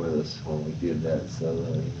sitting there with us when we did that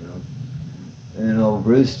solo, And old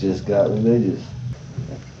Bruce just got religious.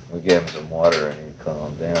 We gave him some water and he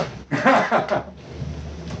calmed down.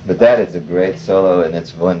 But that is a great solo, and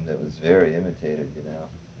it's one that was very imitated,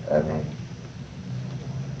 I mean,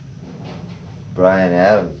 Bryan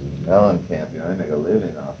Adams and Mellencamp, they make a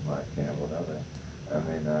living off Mike Campbell, don't they? I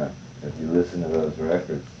mean, if you listen to those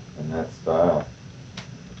records in that style,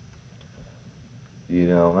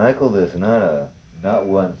 Michael is not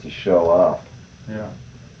one to show off. Yeah.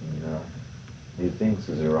 He thinks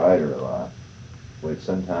he's a writer a lot, which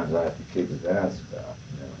sometimes I have to kick his ass about.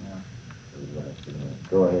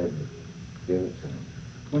 Go ahead and give it to him.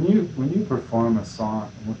 When you perform a song,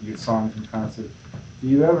 your songs in concert, do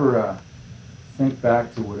you ever think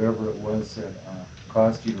back to whatever it was that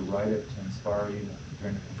caused you to write it, to inspire you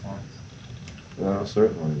during the performance? Well,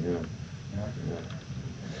 certainly, yeah.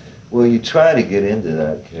 Well, you try to get into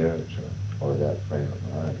that character or that frame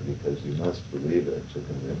of mind because you must believe it to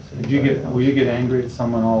convince anybody else. Will you get angry at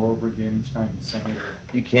someone all over again each time you sing it?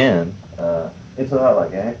 You can. It's a lot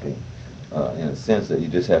like acting, in a sense that you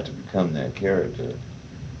just have to become that character.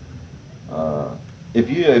 If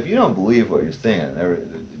you don't believe what you're saying,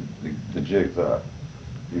 the jig's up.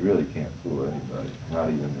 You really can't fool anybody, not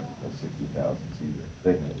even the 60,000 either.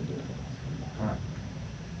 They know the difference. Huh.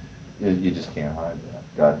 You just can't hide that.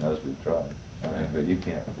 God knows we've tried. I mean, but you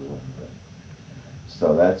can't fool anybody.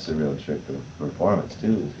 So that's the real trick of performance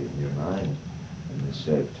too, is getting your mind in the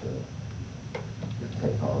shape to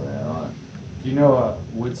take all that on. Do you know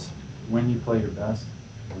when you play your best?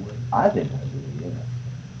 I think I do, yeah.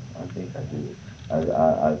 I think I do.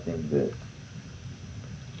 I think that,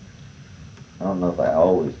 I don't know if I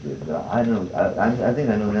always did, but I know, I think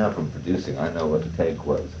I know now from producing, I know what the take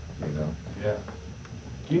was, you know? Yeah.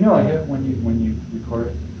 Do you know a hit when you record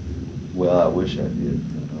it? Well, I wish I did,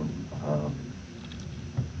 you know.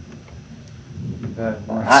 You've had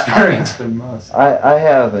more experience than most. I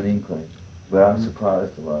have an inkling, but I'm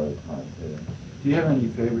surprised a lot of the time too. Do you have any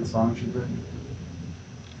favorite songs you've written?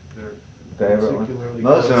 They're Favorite ones?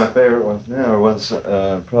 Most of my favorite ones now are ones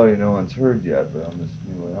probably no one's heard yet, but on this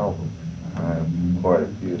new album, I have quite a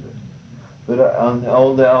few. But on the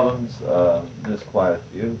old albums, there's quite a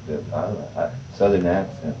few that I like. Southern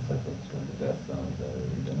Accents, I think, is one of the best songs I've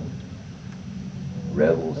ever done.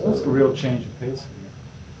 Rebels. That was a real change of pace for you.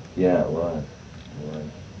 Yeah, it was.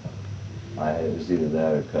 It was either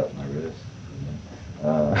that or cut my wrist.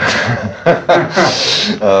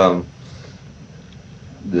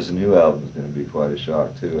 This new album is going to be quite a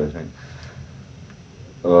shock too, I think.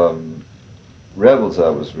 Rebels, I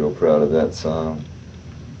was real proud of that song.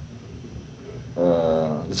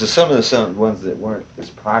 So some of the ones that weren't as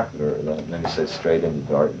popular, like maybe say Straight Into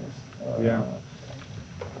Darkness. Yeah.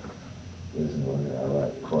 Is one that I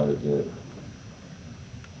like quite a bit.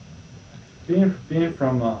 Being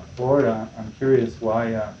from Florida, I'm curious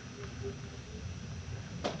why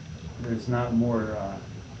there's not more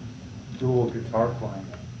dual guitar playing,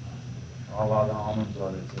 a la the Allman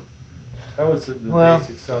Brothers. That was the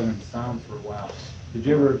basic Southern sound for a while. Did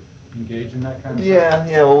you ever engage in that kind of stuff?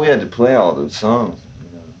 Yeah. Well, we had to play all those songs.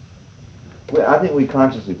 You know. I think we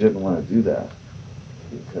consciously didn't want to do that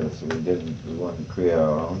because we wanted to create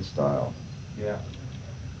our own style. Yeah.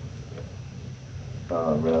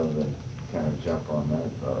 Rather than kind of jump on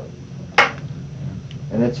that thought.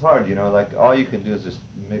 And it's hard, you know, like all you can do is just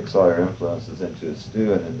mix all your influences into a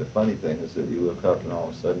stew, and then the funny thing is that you look up and all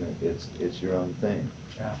of a sudden it's your own thing.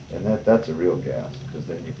 Yeah. And that's a real gas, because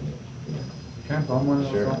then you can, you know, Can I bum one of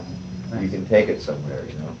those sure, songs? you can take it somewhere,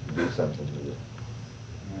 you know, do something with it.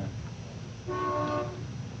 Yeah.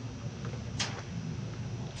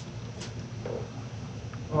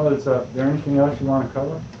 Well, is there anything else you want to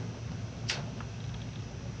cover?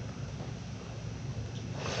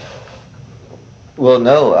 Well,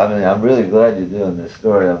 no, I mean, I'm really glad you're doing this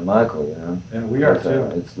story on Michael, you know. And we are too.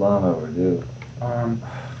 It's long overdue. I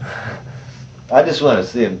I just want to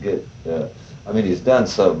see him get, I mean, he's done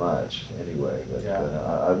so much anyway, but Yeah.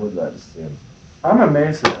 I would like to see him. I'm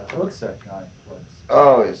amazed at the hooks that guy plays.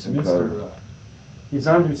 Oh, it's incredible. He's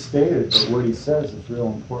understated, but what he says is real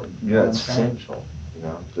important. Yeah, it's essential, you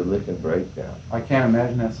know, the lick and breakdown. I can't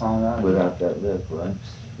imagine that song Without that lick, right?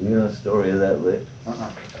 You know the story of that lick?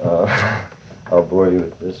 Uh-uh. I'll bore you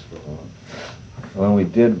with this for a moment. When we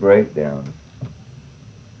did Breakdown,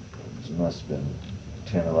 it must have been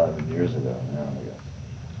 10, 11 years ago now.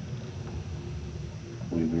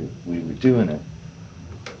 We were doing it,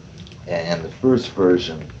 and the first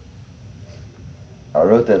version, I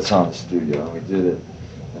wrote that song in the studio, and we did it,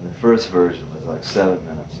 and the first version was like 7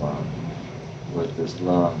 minutes long, with this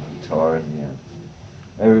long guitar in the end.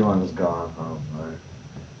 Everyone was gone home, right?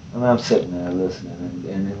 And I'm sitting there listening,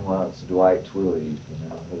 and then walks Dwight Twilley, you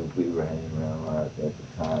know, who we were hanging around a lot at the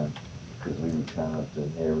time, because we were kind of the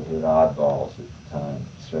neighborhood oddballs at the time,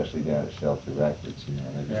 especially down at Shelter Records, you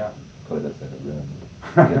know. They just put us in a room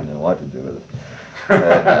and didn't know what to do with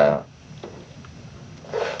us.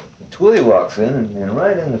 And Twilley walks in, and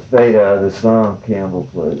right in the fade out of the song, Campbell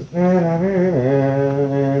plays. He's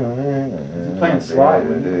playing slide,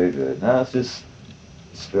 No, it's just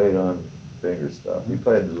straight on finger stuff. We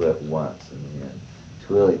played the lick once in the end.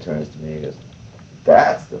 Twilley turns to me and goes,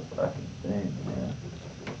 "That's the fucking thing, man."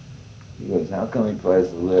 He goes, "How come he plays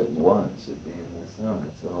the lick once at the end of the song?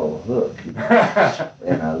 It's the whole hook."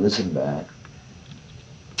 And I listened back.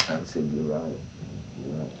 I said, "You're right.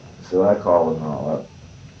 You're right." So I called them all up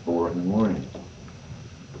 4 in the morning.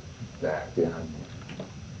 Back down.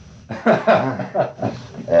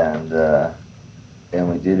 And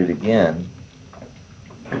we did it again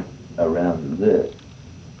around the lick,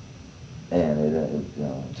 and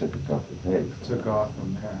it took a couple of takes. Took off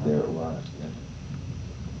from there. There it was.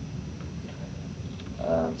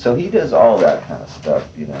 Yeah. So he does all that kind of stuff,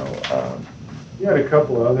 you know. You had a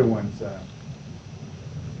couple of other ones.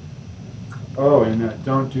 Oh, and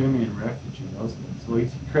Don't Do Me and Refugee, those ones. Well,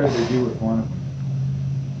 he's credited you with one of them.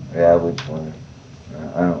 Yeah, which one?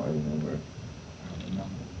 I don't remember.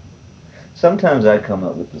 Sometimes I come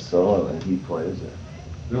up with the solo and he plays it.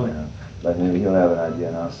 Really? You know? Like maybe he'll have an idea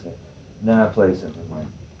and I'll say, "No, I play something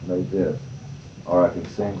like this," or I can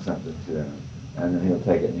sing something to him, and then he'll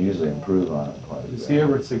take it and usually improve on it quite a bit. Does he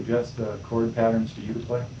ever suggest chord patterns for you to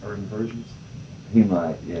play, or inversions? He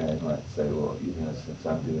might, yeah, he might say, "Well, since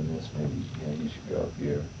I'm doing this, maybe you should go up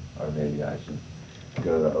here, or maybe I should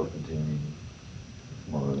go to open tuning,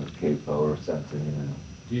 more of a capo or something."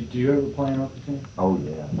 Do you ever play an open tune? Oh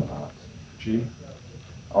yeah, lots. G?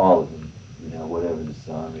 All of them, whatever the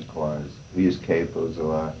song requires. We use capos a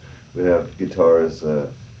lot. We have guitars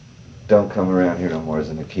don't come around here no more, is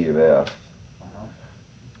in the key of F. Uh-huh.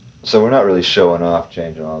 So we're not really showing off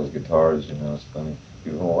changing all those guitars, it's funny.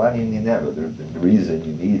 People go, "Well, why do you need that?" But the reason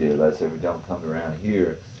you need it, let's say we don't come around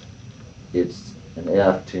here, it's an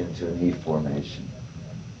F tuned to an E formation.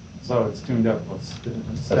 So it's tuned up a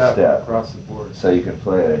step across the board. So you can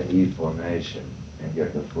play at an E formation and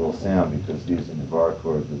get the full sound, because using the bar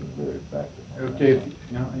chords isn't very effective. Okay,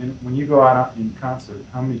 when you go out in concert,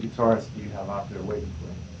 how many guitarists do you have out there waiting for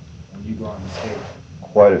you when you go on the stage?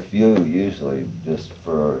 Quite a few, usually, just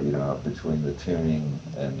for, between the tuning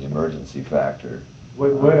and the emergency factor.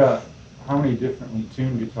 How many differently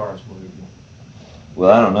tuned guitars will there be?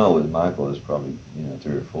 Well, I don't know. With Michael, there's probably,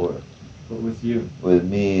 3 or 4. But with you? With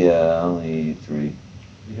me, only 3.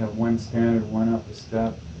 You have one standard, one up a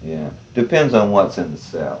step? Yeah. Depends on what's in the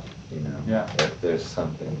set, Yeah. If there's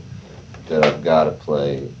something that I've got to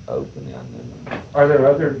play open in. Then Are there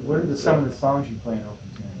what are some of the songs you play in open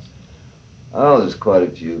tunes? Oh, there's quite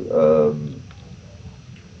a few.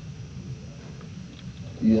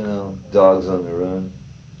 Dogs on the Run.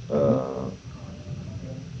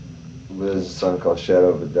 There's a song called Shadow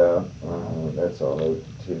of a Doubt. That's all open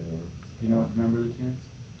tune. Do you remember the tunes?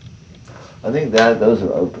 I think those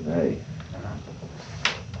are open A.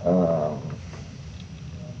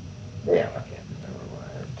 Damn, I can't remember what I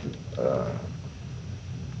have to.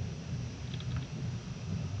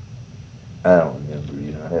 I don't remember.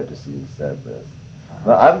 I'd have to see the set list.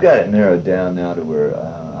 But I've got it narrowed down now to where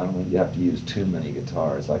I don't really have to use too many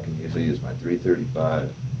guitars. I can usually use my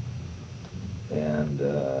 335 and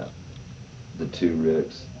the 2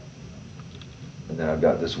 Ricks. And then I've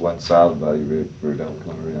got this one solid body Rick for Don't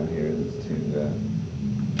Come Around Here. This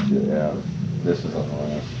 2 F. This is on the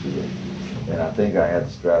last 2. And I think I had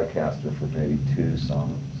the Stratocaster for maybe 2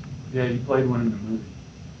 songs. Yeah, you played one in the movie.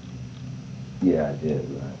 Yeah, I did,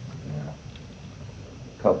 right. Yeah.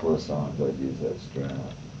 A couple of songs I'd use that Strat.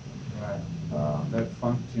 Right. That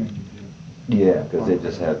funk tune you do. Yeah, because it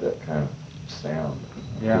just had that kind of sound.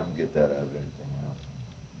 Yeah. You couldn't get that out of anything else.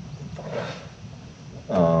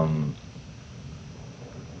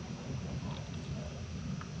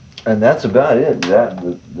 And that's about it.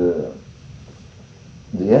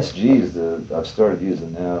 The SGs, I've started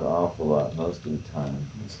using that an awful lot most of the time.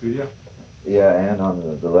 In the studio? Yeah, and on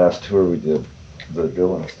the last tour we did, the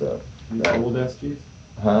Dylan stuff. These old SGs?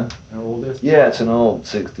 Huh? An old SG? Yeah, it's an old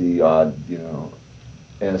 60-odd,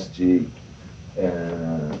 SG.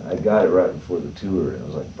 And I got it right before the tour. It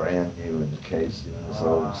was like brand new in the case, this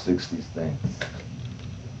old 60s thing.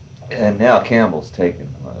 And now Campbell's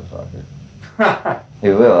taking the motherfucker. He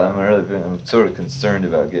will. I'm sort of concerned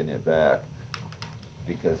about getting it back,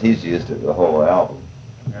 because he's used it the whole album.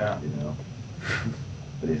 Yeah.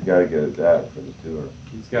 But he's got to get it back for the tour.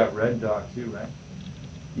 He's got Red Dog too, right?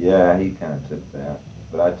 Yeah, he kind of took that,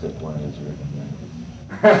 but I took one of his rhythm.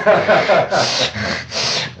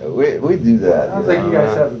 we do that. Sounds like you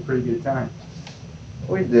guys have a pretty good time.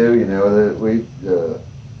 We do.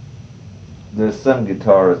 There's some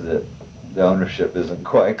guitars that the ownership isn't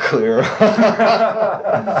quite clear.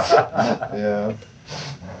 Yeah.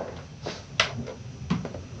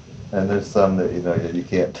 And there's some that you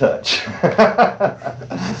can't touch.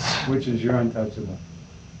 Which is your untouchable?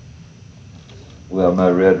 Well, my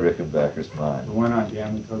red Rickenbacker's mine. The one on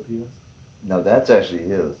Damn the Torpedoes? No, that's actually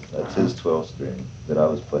his. That's his 12-string that I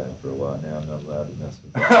was playing for a while. Now I'm not allowed to mess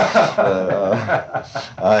with it. But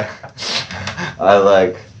I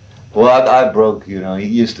like. Well, I broke. He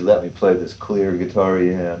used to let me play this clear guitar he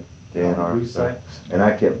had, Dan Armstrong, and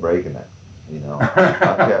I kept breaking it.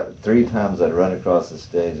 I kept 3 times I'd run across the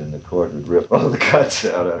stage and the cord would rip all the cuts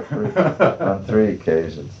out on 3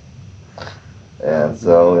 occasions. And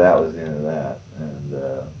so that was the end of that. And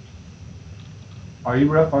are you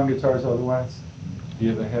rough on guitars otherwise? Do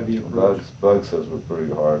you have a heavy approach? Bugs says we're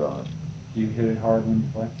pretty hard on. Do you hit it hard when you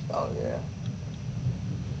play? Oh yeah.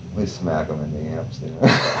 We smack them in the amps, you know.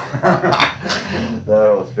 That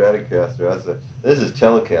old Stratocaster. This is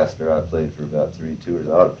Telecaster. I played for about 3 tours.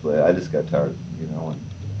 I ought to play. I just got tired, you know, and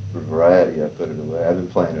for variety, I put it away. I've been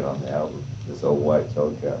playing it on the album, this old white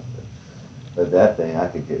Telecaster. But that thing, I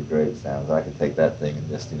could get great sounds. I could take that thing and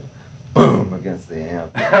just, you know, boom against the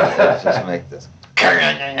amp. Just make this,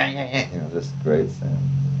 you know, just great sound.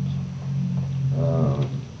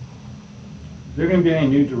 Is there going to be any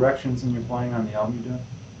new directions in your playing on the album you're doing?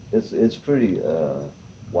 It's pretty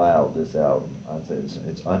wild, this album. I'd say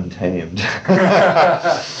it's untamed.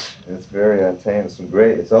 It's very untamed. It's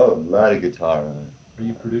all a lot of guitar on it. Are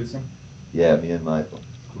you producing? Yeah, me and Michael.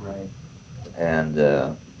 Great.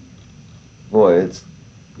 And boy, it's,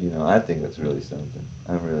 you know, I think it's really something.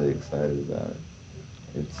 I'm really excited about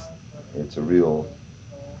it. It's a real,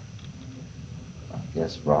 I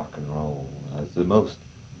guess, rock and roll. It's the most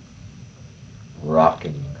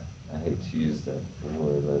rocking, I hate to use that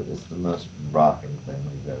word, but it's the most rocking thing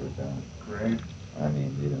we've ever done. Great. I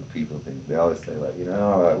mean, you know, people think, they always say, like, you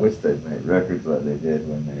know, I wish they'd made records like they did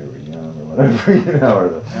when they were young or whatever, you know, or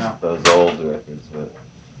those old records, but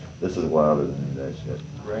this is wilder than any of that shit.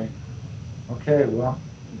 Great. Okay, well,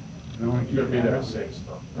 I don't want to keep you there.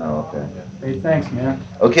 Oh, okay. Hey, thanks, man.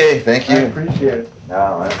 Okay, thank you. I appreciate it.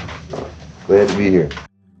 No, I'm glad to be here.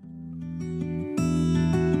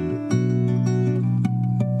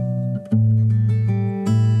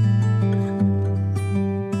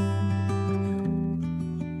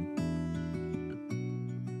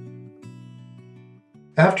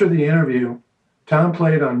 After the interview, Tom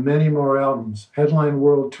played on many more albums, headlined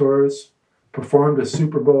world tours, performed a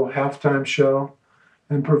Super Bowl halftime show,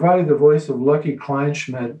 and provided the voice of Lucky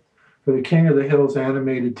Kleinschmidt for the King of the Hills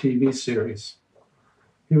animated TV series.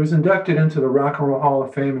 He was inducted into the Rock and Roll Hall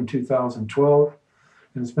of Fame in 2012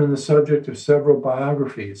 and has been the subject of several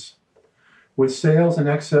biographies. With sales in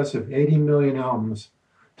excess of 80 million albums,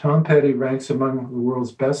 Tom Petty ranks among the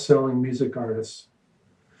world's best-selling music artists.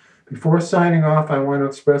 Before signing off, I want to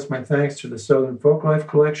express my thanks to the Southern Folklife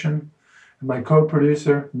Collection and my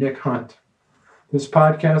co-producer, Nick Hunt. This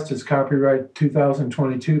podcast is copyright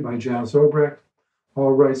 2022 by Jazz Obrecht.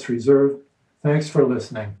 All rights reserved. Thanks for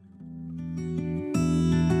listening.